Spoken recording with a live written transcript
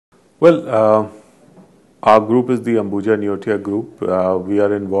Well, our group is the Ambuja Neotia group. We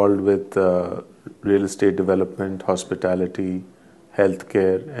are involved with real estate development, hospitality,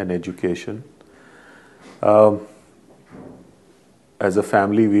 healthcare, and education. Um, as a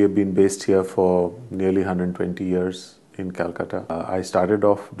family, we have been based here for nearly 120 years in Calcutta. I started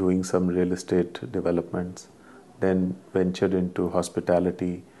off doing some real estate developments, then ventured into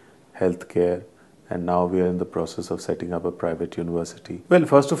hospitality, healthcare, and now we are in the process of setting up a private university. Well,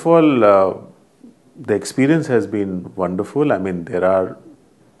 first of all, the experience has been wonderful. I mean, there are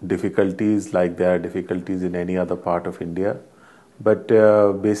difficulties like there are difficulties in any other part of India, but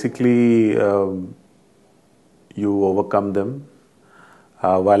basically you overcome them.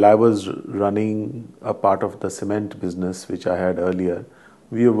 While I was running a part of the cement business, which I had earlier,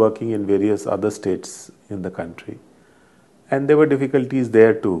 we were working in various other states in the country. And there were difficulties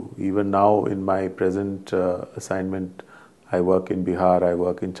there too. Even now, in my present assignment, I work in Bihar, I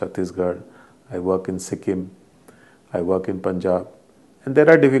work in Chhattisgarh, I work in Sikkim, I work in Punjab. And there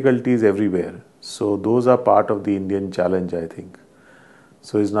are difficulties everywhere. So those are part of the Indian challenge, I think.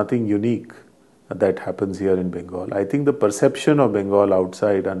 So it's nothing unique that happens here in Bengal. I think the perception of Bengal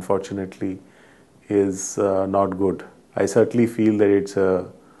outside, unfortunately, is not good. I certainly feel that it's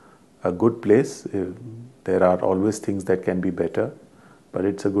a good place. There are always things that can be better, but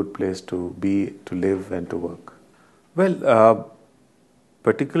it's a good place to be, to live, and to work. Well,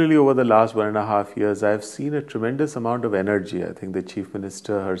 particularly over the last 1.5 years, I've seen a tremendous amount of energy. I think the Chief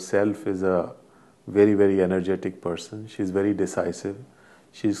Minister herself is a very, very energetic person. She's very decisive.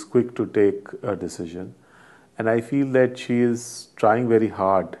 She's quick to take a decision. And I feel that she is trying very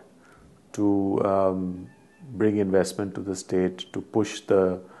hard to bring investment to the state, to push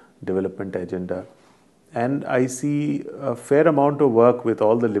the development agenda. And I see a fair amount of work with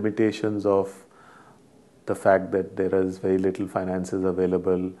all the limitations of the fact that there is very little finances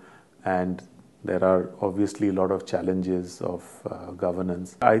available and there are obviously a lot of challenges of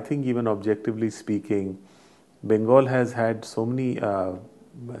governance. I think even objectively speaking, Bengal has had so many,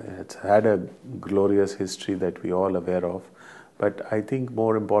 it's had a glorious history that we all aware of, but I think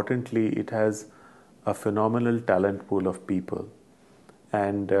more importantly, it has a phenomenal talent pool of people.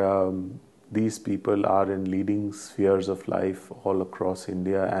 And these people are in leading spheres of life all across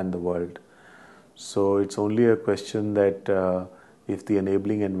India and the world. So it's only a question that if the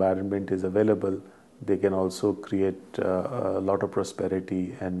enabling environment is available, they can also create a lot of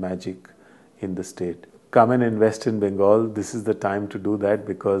prosperity and magic in the state. Come and invest in Bengal. This is the time to do that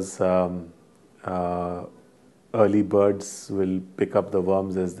because early birds will pick up the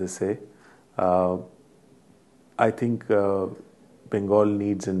worms, as they say. I think Bengal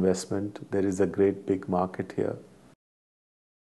needs investment. There is a great big market here.